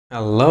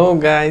Hello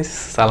guys,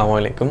 Assalamu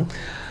alaikum.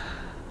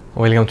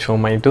 Welcome to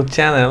my YouTube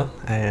channel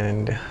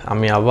and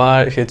আমি আবার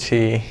এসেছি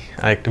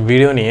আরেকটা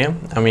ভিডিও নিয়ে।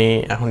 আমি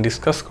এখন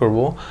ডিসকাস করব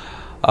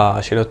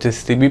সেটা হচ্ছে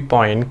সিবি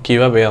পয়েন্ট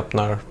কিভাবে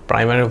আপনার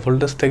প্রাইমারি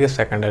ভোল্টেজ থেকে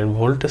সেকেন্ডারি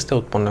ভোল্টেজটা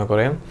উৎপন্ন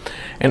করে।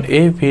 এন্ড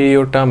এই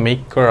ভিডিওটা মেক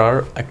করার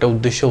একটা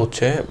উদ্দেশ্য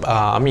হচ্ছে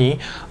আমি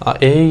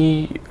এই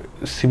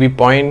সিবি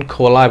পয়েন্ট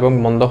খোলা এবং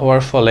বন্ধ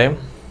হওয়ার ফলে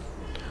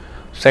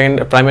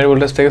প্রাইমারি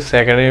ভোল্টেজ থেকে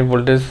সেকেন্ডারি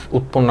ভোল্টেজ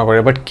উৎপন্ন করে,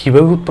 বাট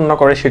কীভাবে উৎপন্ন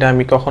করে সেটা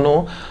আমি কখনো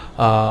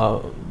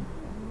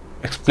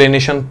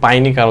এক্সপ্লেনেশন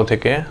পাইনি কারো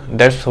থেকে।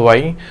 দ্যাটস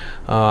ওয়াই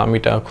আমি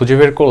এটা খুঁজে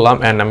বের করলাম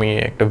অ্যান্ড আমি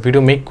একটা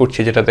ভিডিও মেক করছি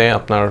যেটাতে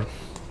আপনার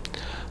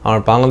আমার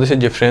বাংলাদেশের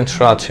যে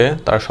ফ্রেন্ডসরা আছে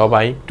তারা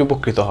সবাই একটু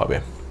উপকৃত হবে।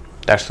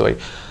 That's why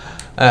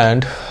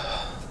and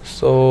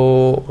so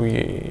we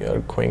are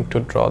going to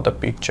draw the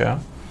picture.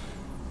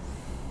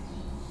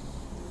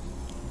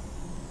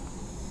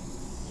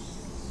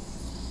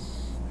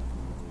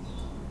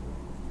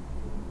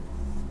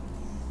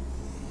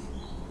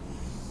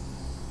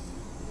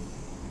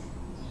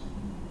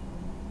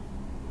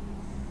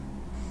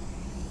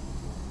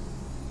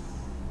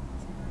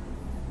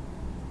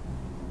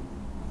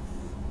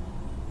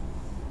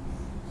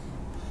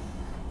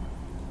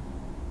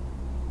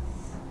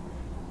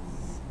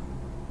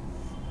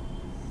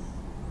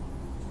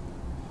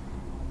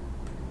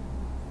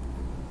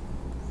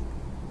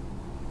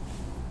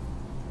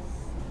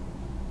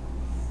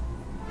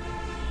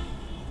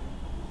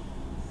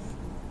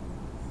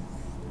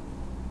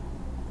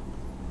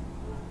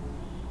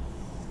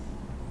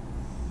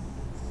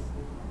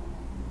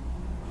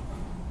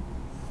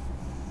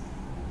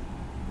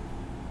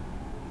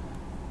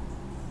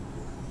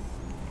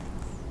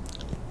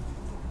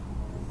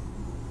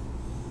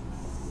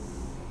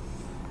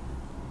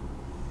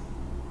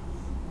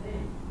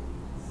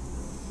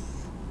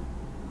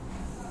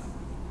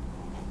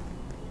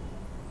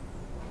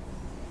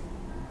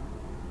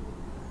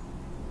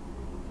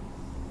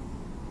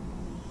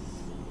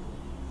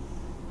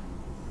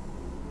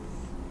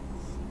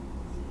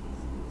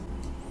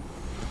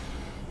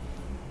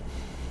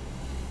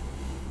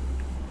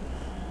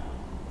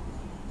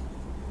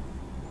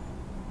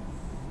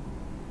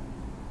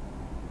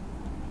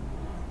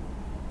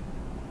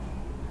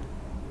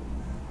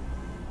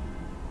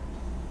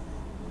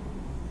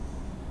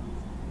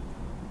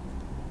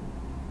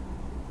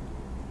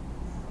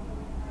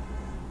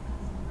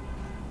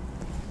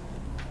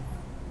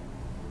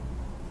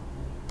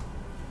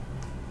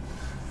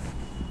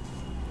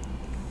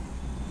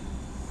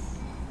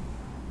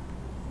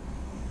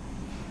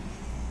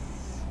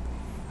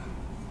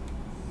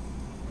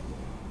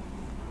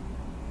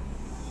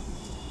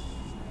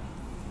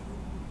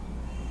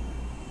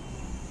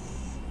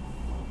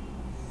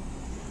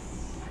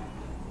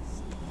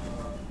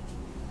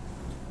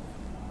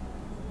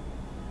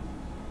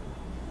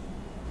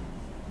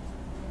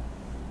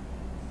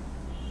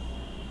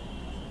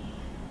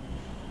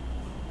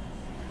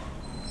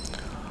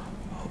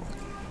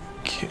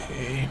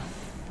 Okay.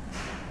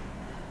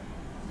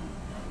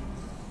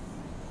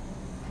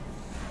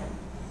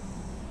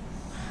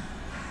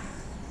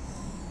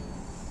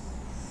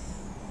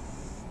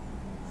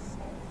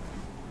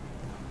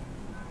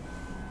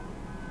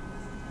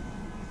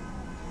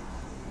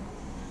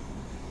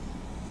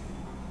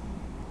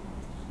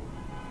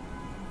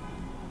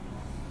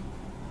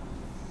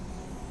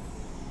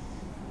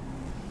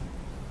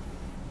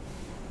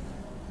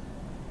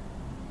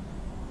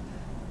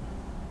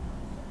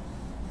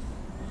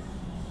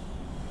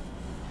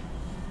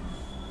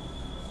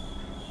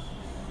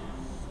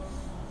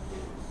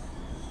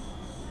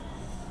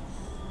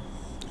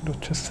 এটা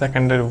হচ্ছে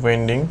সেকেন্ডারি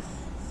ওয়াইন্ডিং।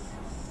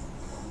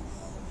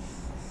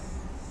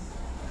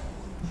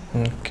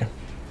 ওকে,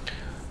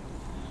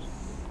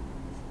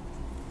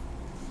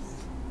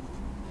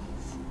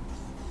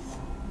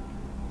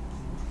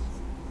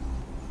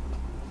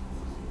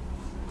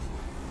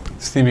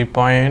 সিবি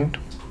পয়েন্ট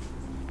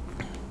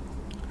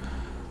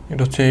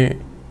এটা হচ্ছে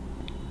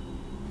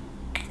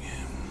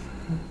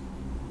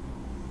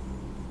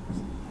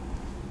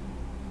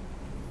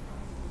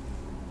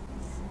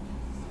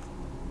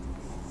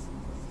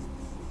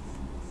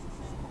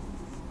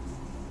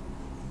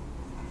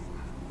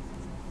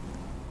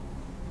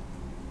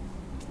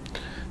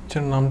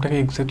নামটাকে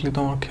এক্স্যাক্টলি তো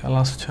আমার খেয়াল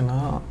আসছে না।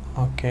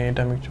 ওকে, এটা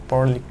আমি একটু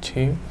পরে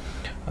লিখছি।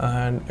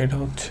 অ্যান্ড এটা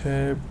হচ্ছে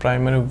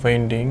primary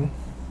winding.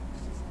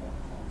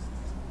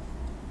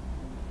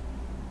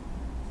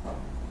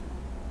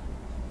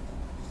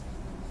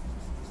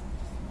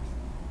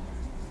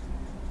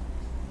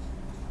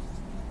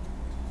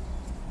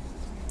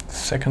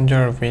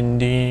 secondary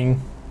winding,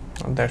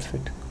 that's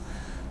it.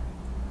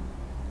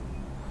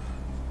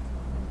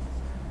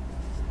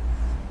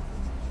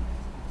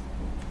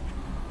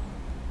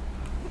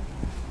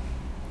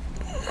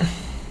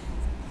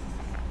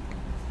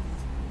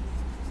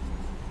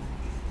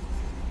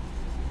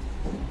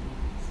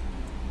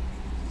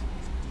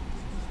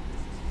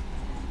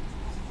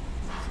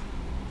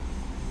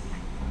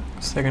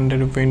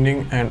 Secondary winding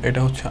and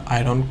এটা হচ্ছে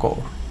আয়রন কোর,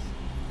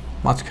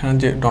 মাঝখানে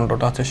যে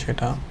দণ্ডটা আছে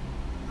সেটা।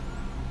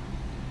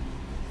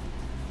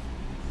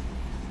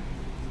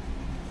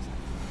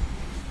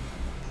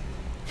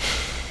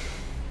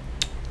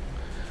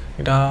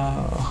 এটা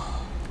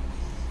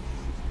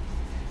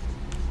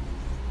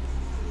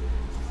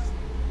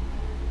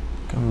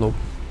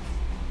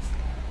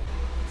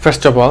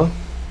first of all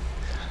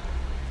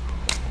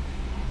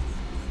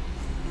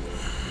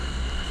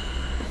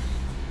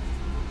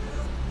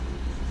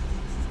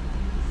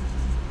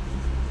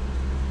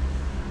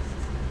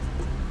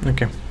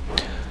okay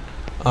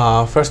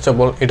first of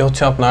all এটা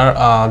হচ্ছে আপনার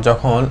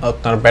যখন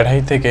আপনার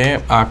ব্যাটারি থেকে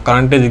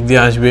কারেন্টের দিক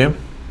দিয়ে আসবে,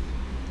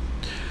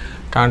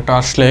 কারেন্টটা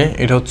আসলে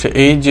এটা হচ্ছে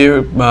এই যে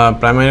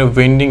প্রাইমারি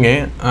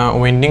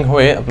ওয়েন্ডিং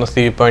হয়ে আপনার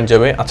সিভি পয়েন্ট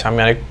যাবে। আচ্ছা আমি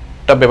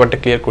আরেকটা ব্যাপারটা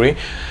ক্লিয়ার করি,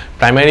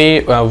 প্রাইমারি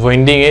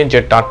ওয়েন্ডিংয়ে যে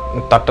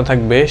তারটা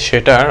থাকবে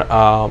সেটার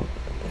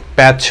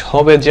প্যাচ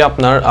হবে যে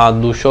আপনার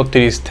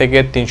 230 থেকে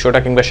 300টা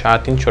কিংবা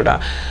 350টা,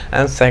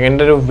 অ্যান্ড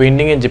সেকেন্ডারি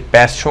ওয়েন্ডিংয়ে যে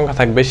প্যাচ সংখ্যা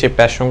থাকবে সেই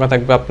প্যাচ সংখ্যা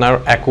থাকবে আপনার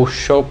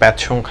 2100 প্যাচ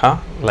সংখ্যা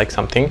লাইক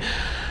সামথিং।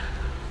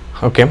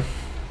 ওকে,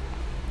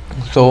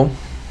 সো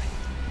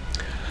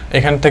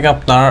এখান থেকে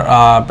আপনার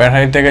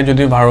ব্যাটারি থেকে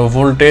যদি 12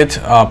 ভোল্টেজ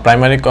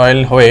প্রাইমারি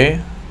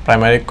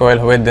কয়েল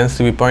হয়ে দেন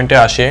সিবি পয়েন্টে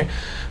আসে,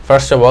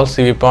 first of all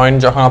CB point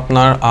যখন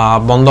আপনার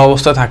বন্ধ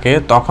অবস্থা থাকে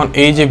তখন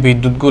এই যে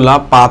বিদ্যুৎগুলা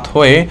পাথ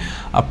হয়ে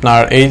আপনার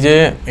এই যে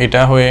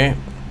এটা হয়ে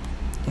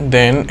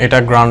দেন এটা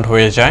গ্রাউন্ড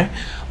হয়ে যায়।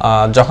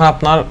 যখন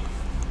আপনার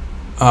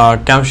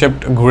ক্যামশেফট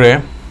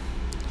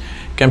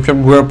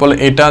ঘুরার ফলে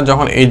এটা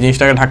যখন এই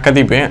জিনিসটাকে ধাক্কা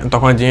দিবে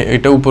তখন যে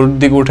এটা উপরের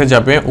দিকে উঠে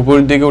যাবে,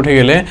 উপরের দিকে উঠে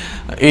গেলে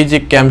এই যে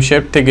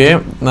ক্যামশেফট থেকে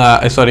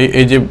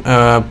এই যে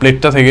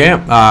প্লেটটা থেকে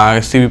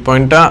সিবি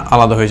পয়েন্টটা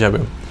আলাদা হয়ে যাবে।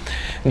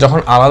 যখন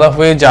আলাদা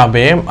হয়ে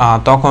যাবে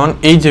তখন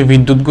এই যে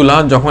বিদ্যুৎগুলা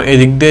যখন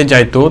এদিক দিয়ে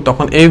যাইতো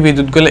তখন এই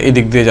বিদ্যুৎগুলো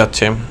এদিক দিয়ে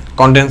যাচ্ছে।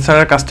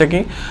 কন্ডেন্সারের কাজটা কি?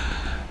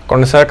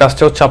 কন্ডেন্সারের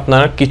কাজটা হচ্ছে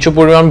আপনার কিছু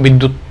পরিমাণ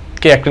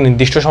বিদ্যুৎকে একটা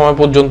নির্দিষ্ট সময়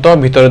পর্যন্ত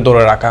ভিতরে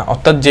ধরে রাখা,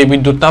 অর্থাৎ যে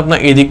বিদ্যুৎটা আপনার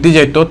এদিক দিয়ে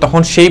যাইতো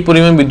তখন সেই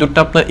পরিমাণ বিদ্যুৎটা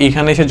আপনার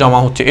এখানে এসে জমা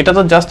হচ্ছে। এটা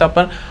তো জাস্ট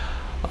আপনার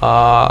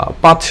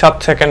 5-7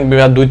 সেকেন্ড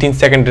বা 2-3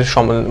 সেকেন্ডের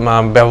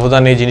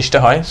ব্যবধানে এই জিনিসটা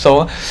হয়। সো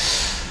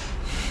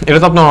এটা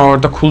তো আপনার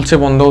অনবরত খুলছে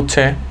বন্ধ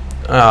হচ্ছে,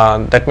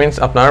 দ্যাট মিনস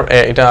আপনার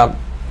এটা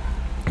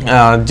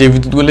যে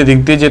বিদ্যুৎগুলো এদিক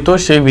দিয়ে যেত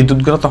সেই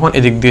বিদ্যুৎগুলো তখন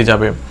এদিক দিয়ে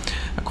যাবে।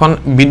 এখন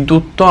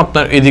বিদ্যুৎ তো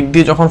আপনার এদিক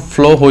দিয়ে যখন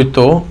ফ্লো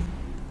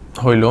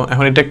হইলো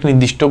এখন এটা একটা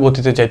নির্দিষ্ট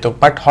গতিতে যাইতো,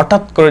 বাট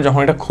হঠাৎ করে যখন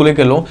এটা খুলে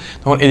গেল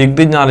তখন এদিক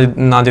দিয়ে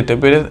না যেতে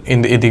পেরে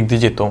এদিক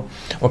দিয়ে যেত।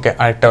 ওকে,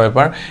 আরেকটা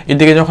ব্যাপার,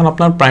 এদিকে যখন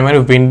আপনার প্রাইমারি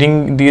ওয়েন্ডিং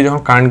দিয়ে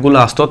যখন কারেন্টগুলো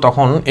আসতো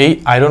তখন এই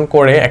আয়রন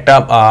করে একটা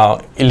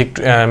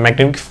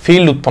ম্যাগনেটিক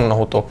ফিল্ড উৎপন্ন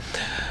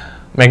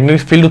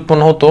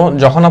হতো।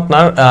 যখন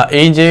আপনার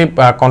এই যে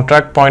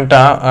কন্ট্রাক্ট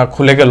পয়েন্টটা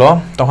খুলে গেল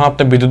তখন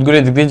আপনার বিদ্যুৎগুলি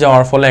এদিক দিয়ে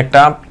যাওয়ার ফলে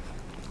একটা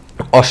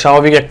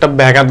অস্বাভাবিক একটা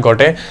ব্যাঘাত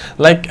ঘটে,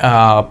 লাইক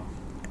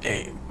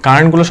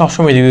কারেন্টগুলো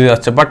সবসময় এদিক দিয়ে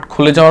যাচ্ছে বাট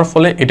খুলে যাওয়ার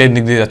ফলে এটা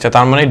এদিক দিয়ে যাচ্ছে,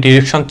 তার মানে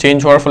ডিরেকশন চেঞ্জ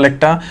হওয়ার ফলে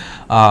একটা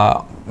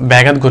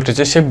ব্যাঘাত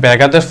ঘটেছে। সেই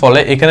ব্যাঘাতের ফলে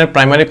এখানে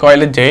প্রাইমারি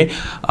কয়েলের যে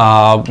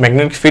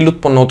ম্যাগনেটিক ফিল্ড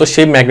উৎপন্ন হতো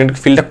সেই ম্যাগনেটিক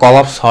ফিল্ডটা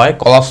কলাপস হয়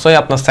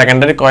আপনার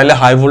সেকেন্ডারি কয়েলে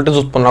হাই ভোল্টেজ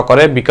উৎপন্ন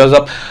করে, বিকজ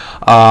অফ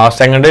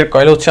সেকেন্ডারি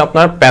কয়েলে হচ্ছে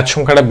আপনার প্যাচ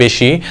সংখ্যাটা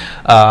বেশি।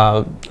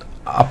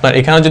 আপনার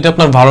এখানে যদি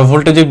আপনার 12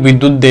 ভোল্টেজের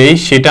বিদ্যুৎ দেয়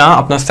সেটা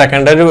আপনার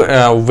সেকেন্ডারি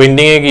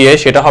ওয়েন্ডিংয়ে গিয়ে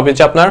সেটা হবে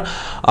যে আপনার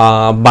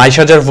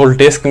 22,000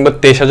 ভোল্টেজ কিংবা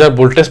 23,000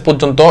 ভোল্টেজ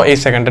পর্যন্ত এই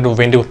সেকেন্ডারি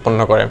ওয়েন্ডিং উৎপন্ন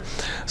করে।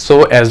 সো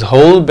অ্যাজ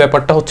হোল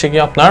ব্যাপারটা হচ্ছে কি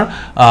আপনার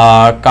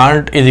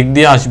কারেন্ট এদিক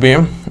দিয়ে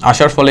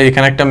আসার ফলে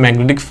এখানে একটা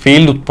ম্যাগনেটিক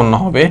ফিল্ড উৎপন্ন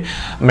হবে।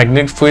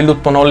 ম্যাগনেটিক ফিল্ড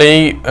উৎপন্ন হলেই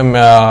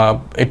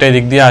এটা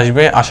এদিক দিয়ে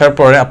আসার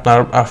পরে আপনার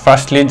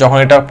ফার্স্টলি যখন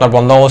এটা আপনার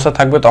বন্ধ অবস্থা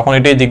থাকবে তখন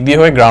এটা এদিক দিয়ে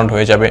হয়ে গ্রাউন্ড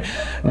হয়ে যাবে।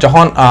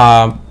 যখন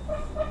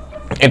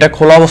এটা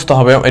খোলা অবস্থা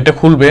হবে, এটা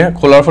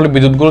খোলার ফলে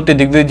বিদ্যুৎগুলো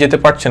এদিক দিয়ে যেতে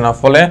পারছে না,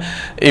 ফলে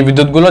এই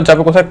বিদ্যুৎগুলো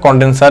যাবে কোথায়?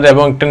 কন্ডেন্সার,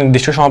 এবং একটা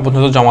নির্দিষ্ট সময়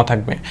পর্যন্ত জমা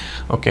থাকবে।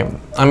 ওকে,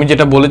 আমি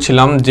যেটা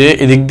বলেছিলাম যে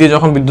এদিক দিয়ে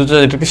যখন বিদ্যুৎটা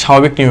যেটাকে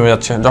স্বাভাবিক নিয়মে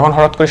যাচ্ছে, যখন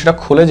হঠাৎ করে সেটা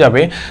খুলে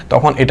যাবে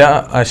তখন এটা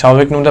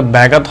স্বাভাবিক নিয়মটা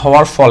ব্যাঘাত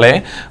হওয়ার ফলে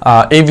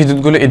এই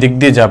বিদ্যুৎগুলো এদিক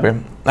দিয়ে যাবে।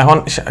 এখন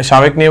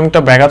স্বাভাবিক নিয়মটা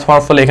ব্যাঘাত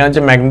হওয়ার ফলে এখানে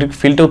যে ম্যাগনেটিক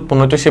ফিল্ডটা উৎপন্ন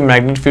হচ্ছে সেই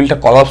ম্যাগনেটিক ফিল্ডটা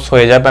কলাপস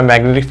হয়ে যায় বা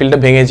ম্যাগনেটিক ফিল্ডটা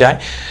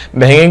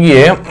ভেঙে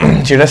গিয়ে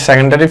সেটা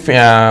সেকেন্ডারি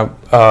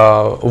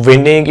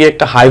ওয়েন্ডিংয়ে গিয়ে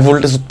একটা হাই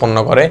ভোল্টেজ উৎপন্ন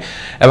করে,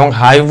 এবং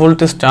হাই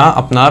ভোল্টেজটা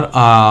আপনার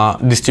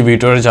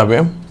ডিস্ট্রিবিউটরে যাবে।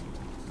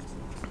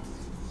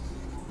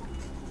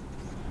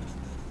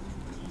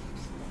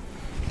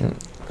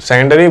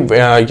 সেকেন্ডারি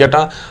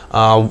ইয়েটা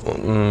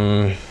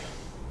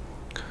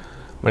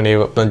মানে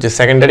আপনার যে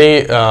সেকেন্ডারি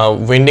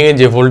ওয়েন্ডিংয়ে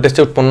যে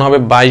ভোল্টেজটা উৎপন্ন হবে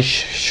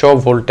 2200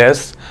 ভোল্টেজ,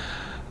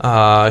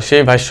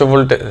 সেই 2200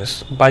 ভোল্টেজ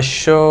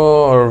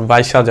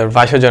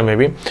 22,000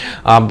 মেবি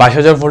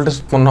 22,000 ভোল্টেজ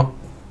উৎপন্ন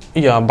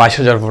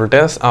 22,000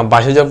 ভোল্টেজ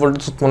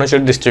উৎপন্ন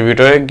সেটা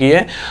ডিস্ট্রিবিউটরে গিয়ে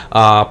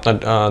আপনার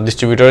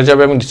ডিস্ট্রিবিউটরে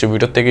যাবে এবং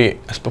ডিস্ট্রিবিউটর থেকে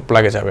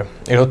প্লাগে যাবে।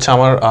 এটা হচ্ছে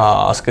আমার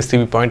আজকে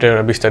সিবি পয়েন্টের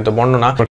বিস্তারিত বর্ণনা।